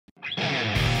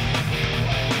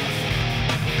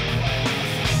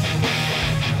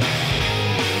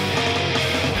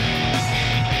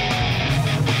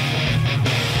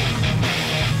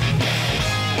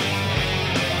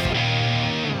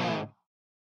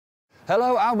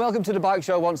Hello and welcome to the bike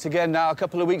show once again. Now, a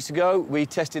couple of weeks ago, we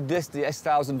tested this, the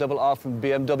S1000RR from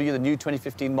BMW, the new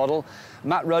 2015 model.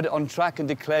 Matt rode it on track and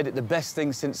declared it the best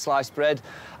thing since sliced bread.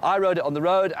 I rode it on the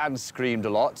road and screamed a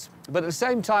lot. But at the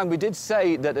same time, we did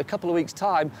say that a couple of weeks'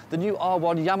 time, the new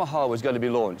R1 Yamaha was going to be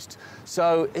launched.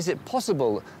 So is it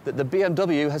possible that the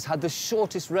BMW has had the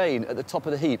shortest reign at the top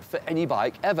of the heap for any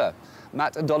bike ever?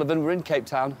 Matt and Donovan were in Cape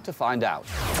Town to find out.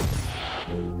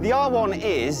 The R1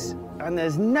 is, and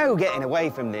there's no getting away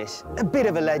from this, a bit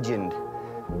of a legend.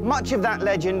 Much of that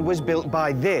legend was built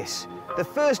by this, the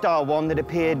first R1 that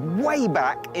appeared way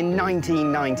back in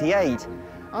 1998.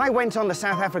 I went on the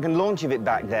South African launch of it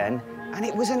back then, and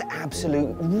it was an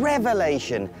absolute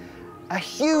revelation. A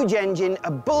huge engine, a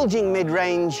bulging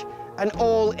mid-range, and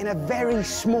all in a very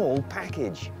small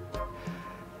package.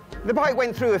 The bike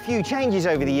went through a few changes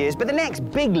over the years, but the next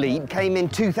big leap came in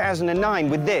 2009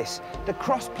 with this, the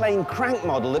cross-plane crank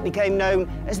model that became known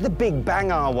as the Big Bang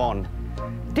R1.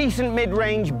 Decent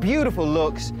mid-range, beautiful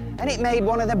looks, and it made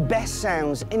one of the best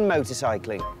sounds in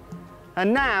motorcycling.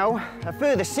 And now, a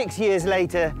further 6 years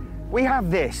later, we have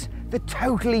this, the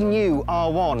totally new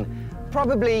R1.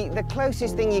 Probably the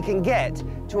closest thing you can get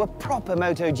to a proper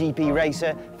MotoGP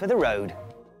racer for the road.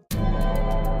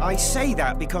 I say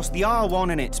that because the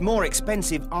R1 and its more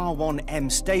expensive R1M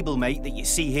stablemate that you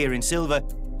see here in silver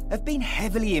have been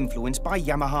heavily influenced by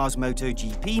Yamaha's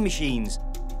MotoGP machines.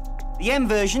 The M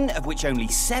version, of which only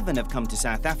 7 have come to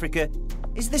South Africa,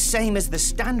 is the same as the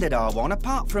standard R1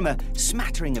 apart from a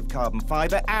smattering of carbon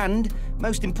fibre and,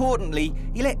 most importantly,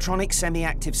 electronic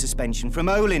semi-active suspension from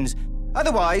Öhlins.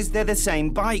 Otherwise, they're the same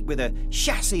bike with a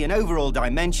chassis and overall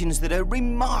dimensions that are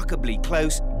remarkably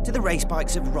close to the race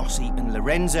bikes of Rossi and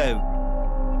Lorenzo.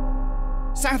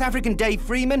 South African Dave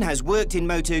Freeman has worked in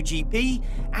MotoGP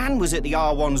and was at the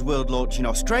R1's world launch in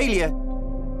Australia.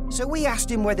 So we asked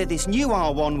him whether this new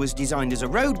R1 was designed as a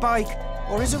road bike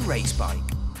or as a race bike.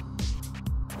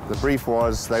 The brief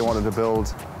was they wanted to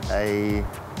build a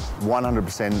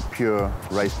 100% pure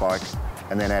race bike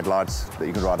and then add lights that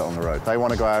you can ride it on the road. They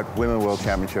want to go out, win a world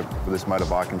championship with this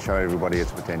motorbike and show everybody its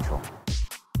potential.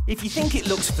 If you think it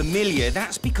looks familiar,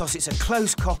 that's because it's a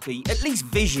close copy, at least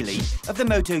visually, of the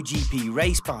MotoGP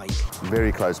race bike.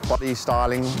 Very close. Body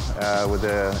styling with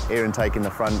the air intake in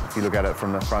the front. If you look at it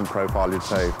from the front profile, you'd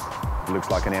say it looks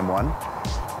like an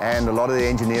M1. And a lot of the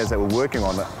engineers that were working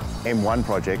on the M1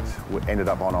 project ended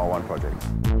up on R1 project.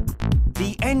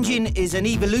 The engine is an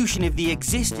evolution of the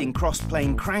existing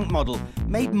cross-plane crank model,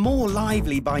 made more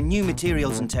lively by new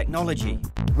materials and technology.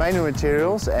 Mainly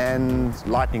materials and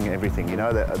lightening everything. You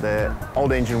know, the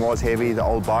old engine was heavy, the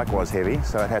old bike was heavy,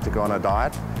 so it had to go on a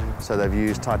diet. So they've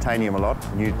used titanium a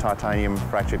lot, new titanium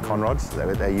fractured conrods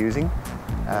that they're using,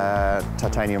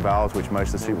 titanium valves, which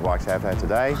most of the superbikes have had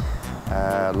today,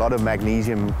 a lot of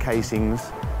magnesium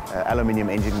casings, aluminium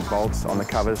engine bolts on the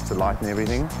covers to lighten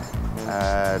everything.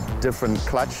 Different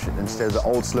clutch. Instead of the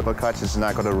old slipper clutch, it's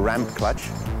now got a ramp clutch.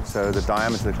 So the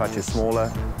diameter of the clutch is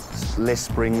smaller, less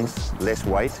springs, less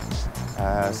weight.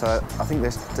 So I think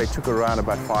they took around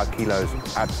about 5 kilos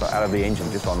out of the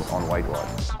engine just on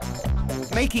weight-wise.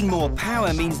 Making more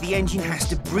power means the engine has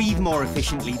to breathe more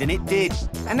efficiently than it did,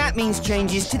 and that means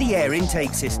changes to the air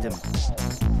intake system.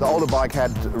 The older bike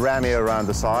had ram air around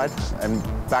the side, and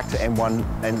back to M1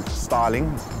 and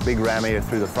styling, big ram air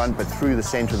through the front, but through the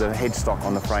centre of the headstock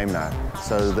on the frame now.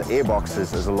 So the airbox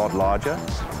is a lot larger,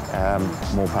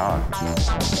 more power.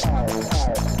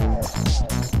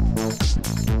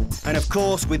 And of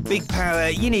course, with big power,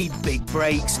 you need big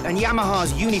brakes, and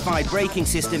Yamaha's unified braking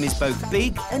system is both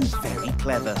big and very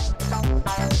clever.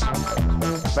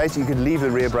 Basically, you could leave the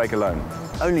rear brake alone.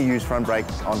 Only use front brake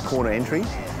on corner entry.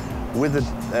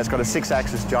 It's got a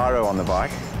 6-axis gyro on the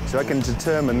bike, so it can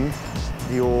determine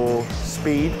your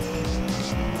speed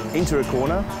into a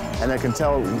corner, and it can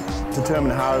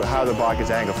determine how the bike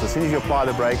is angled. So as soon as you apply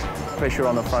the brake, pressure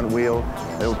on the front wheel,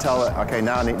 it'll tell it, okay,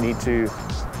 now I need to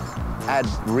add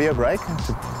rear brake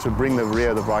to bring the rear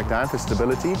of the bike down for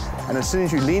stability. And as soon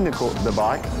as you lean the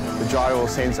bike, the gyro will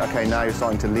sense, okay, now you're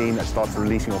starting to lean, it starts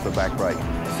releasing off the back brake.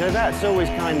 So that's always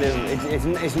kind of,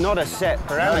 it's not a set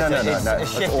parameter,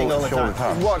 it's shifting all the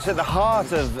time. What's at the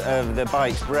heart of the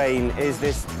bike's brain is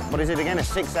this, what is it again, a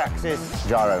 6-axis?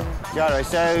 Gyro. Gyro,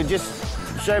 so just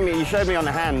you showed me on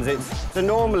the hands, so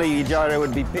normally your gyro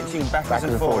would be pitching backwards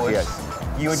and forwards. Yes.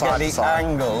 You would get the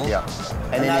angle, yeah.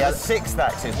 And now the 6th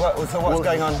axis, so what's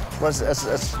going on? Well,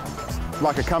 it's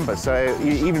like a compass, so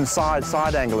even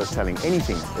side angle is telling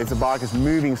anything. If the bike is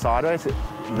moving sideways,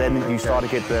 then you start to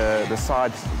get the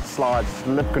side slide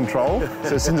slip control.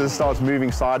 So as soon as it starts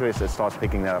moving sideways, it starts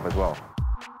picking that up as well.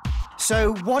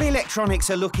 So what electronics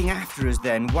are looking after us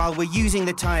then while we're using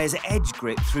the tyre's edge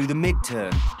grip through the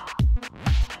mid-turn?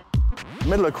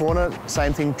 Middle of corner,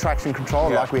 same thing, traction control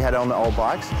like we had on the old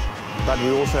bikes, but we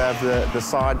also have the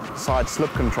side slip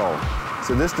control.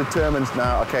 So this determines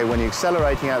now, okay, when you're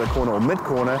accelerating out of the corner or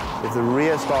mid-corner, if the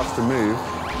rear starts to move,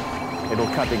 it'll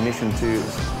cut the ignition to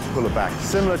pull it back.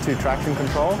 Similar to traction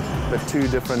control, but two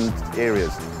different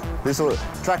areas.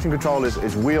 Traction control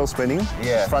is wheel spinning,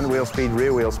 front wheel speed,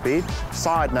 rear wheel speed.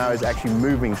 Side now is actually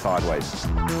moving sideways.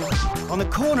 On the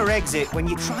corner exit, when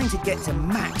you're trying to get to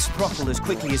max throttle as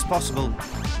quickly as possible,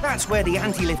 that's where the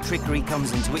anti-lift trickery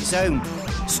comes into its own,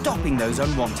 stopping those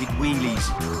unwanted wheelies.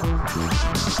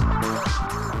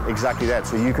 Exactly that.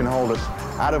 So you can hold it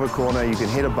out of a corner, you can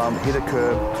hit a bump, hit a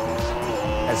curb.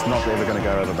 It's not ever going to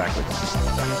go over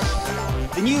backwards.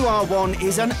 The new R1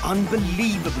 is an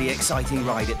unbelievably exciting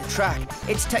ride at the track.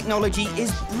 Its technology is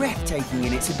breathtaking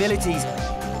in its abilities,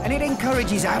 and it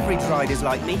encourages average riders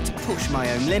like me to push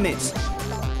my own limits.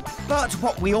 But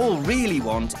what we all really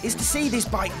want is to see this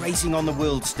bike racing on the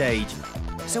world stage.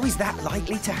 So is that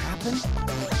likely to happen?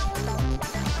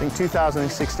 I think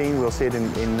 2016 we'll see it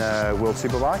in World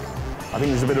Superbike. I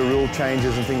think there's a bit of rule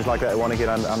changes and things like that they want to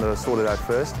get sorted out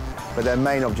first. But their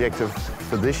main objective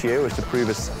for this year was to prove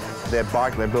their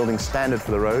bike they're building standard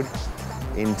for the road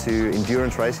into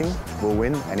endurance racing will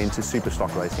win and into super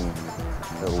stock racing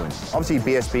will win. Obviously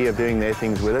BSB are doing their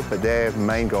things with it, but their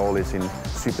main goal is in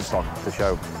super stock to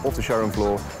show off the showroom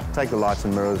floor, take the lights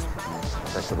and mirrors,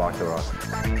 that's the bike to ride.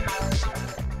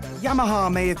 Yamaha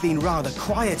may have been rather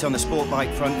quiet on the sport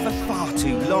bike front for far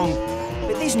too long,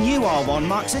 but this new R1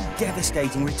 marks a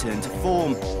devastating return to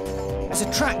form. As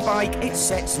a track bike, it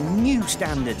sets new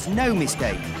standards, no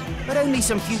mistake. But only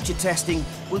some future testing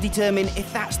will determine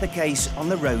if that's the case on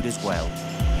the road as well.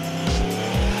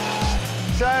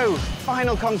 So,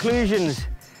 final conclusions.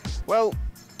 Well,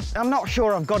 I'm not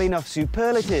sure I've got enough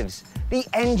superlatives. The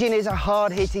engine is a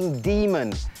hard-hitting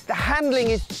demon. The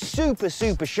handling is super,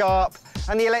 super sharp.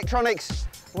 And the electronics,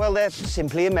 well, they're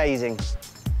simply amazing.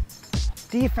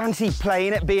 Do you fancy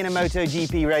playing at being a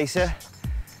MotoGP racer?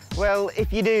 Well,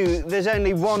 if you do, there's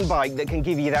only one bike that can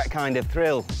give you that kind of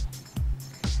thrill.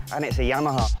 And it's a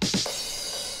Yamaha.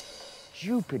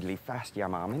 Stupidly fast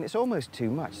Yamaha. I mean, it's almost too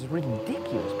much. It's a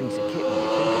ridiculous piece of kit when you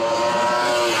think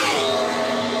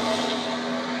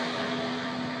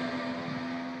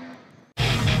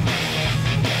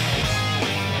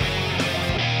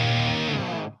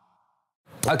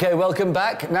about it. Okay, welcome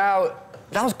back. Now,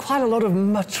 that was quite a lot of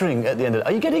muttering at the end of it.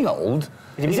 Are you getting old?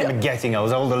 What do you mean I'm getting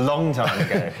old? I was old a long time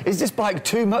ago. Is this bike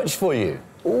too much for you?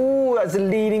 Oh, that's a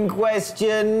leading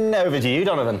question. Over to you,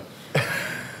 Donovan.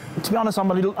 To be honest, I'm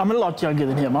a lot younger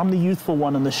than him. I'm the youthful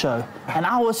one in the show. And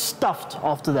I was stuffed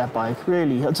after that bike,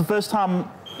 really. It's the first time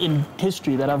in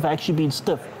history that I've actually been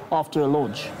stiff after a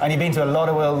launch. And you've been to a lot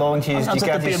of world launches. I was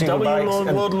at the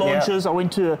BMW world launches. I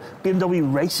went to a BMW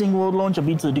Racing world launch. I've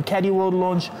been to the Ducati world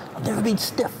launch. I've never been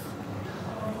stiff.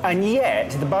 And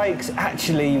yet, the bike's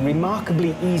actually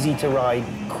remarkably easy to ride.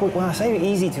 Well, I say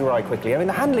easy to ride quickly. I mean,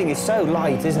 the handling is so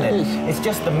light, isn't it? It's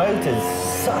just the motor's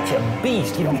such a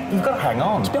beast. You've got to hang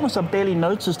on. To be honest, I barely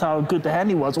noticed how good the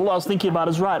handling was. All I was thinking about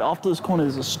is, right, after this corner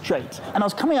is a straight. And I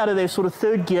was coming out of there sort of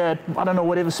third gear, I don't know,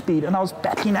 whatever speed, and I was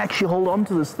battling to actually hold on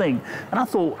to this thing. And I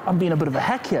thought, I'm being a bit of a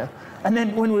hack here. And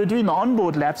then when we were doing the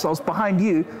onboard laps, I was behind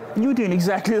you, and you were doing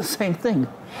exactly the same thing.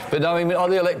 But now, I mean, are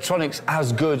the electronics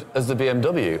as good as the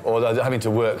BMW? Or are they having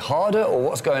to work harder, or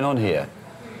what's going on here?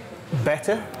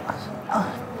 Better?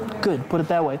 Good, put it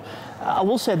that way. I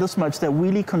will say this much, that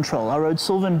wheelie control. I rode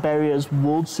Sylvain Barrier's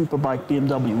World Superbike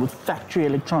BMW with factory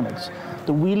electronics.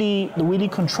 The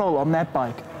wheelie control on that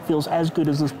bike feels as good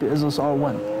as this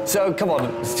R1. So, come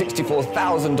on,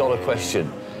 $64,000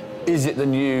 question. Is it the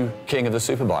new king of the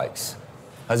superbikes?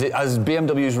 Has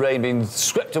BMW's reign been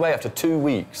swept away after 2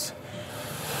 weeks?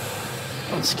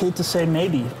 I'm scared to say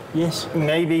maybe, yes.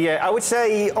 Maybe, yeah. I would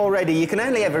say already, you can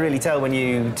only ever really tell when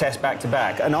you test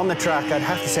back-to-back. And on the track, I'd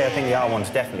have to say I think the R1's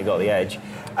definitely got the edge.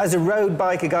 As a road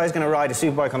bike, a guy's going to ride a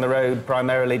superbike on the road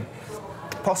primarily.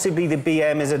 Possibly the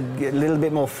BM is a little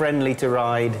bit more friendly to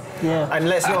ride. Yeah. And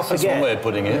let's not forget... That's one way of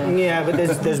putting it. Yeah, but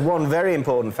there's one very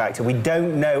important factor. We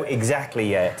don't know exactly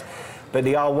yet. But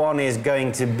the R1 is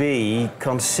going to be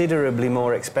considerably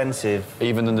more expensive.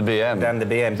 Even than the BM? Than the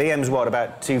BM. BM's what,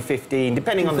 about 215,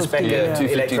 depending on the spec of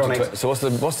electronics. So what's the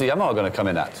Yamaha going to come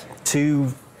in at?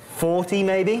 240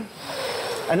 maybe?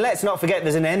 And let's not forget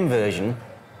there's an M version.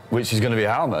 Which is going to be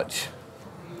how much?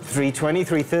 320,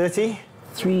 330?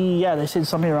 Yeah, they said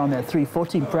something around there,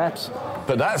 340 perhaps.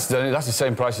 But that's the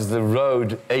same price as the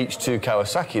Road H2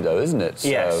 Kawasaki though, isn't it?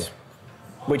 Yes.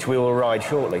 which we will ride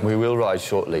shortly. We will ride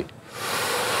shortly.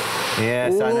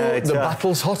 Yes, I know. The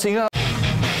battle's hotting up.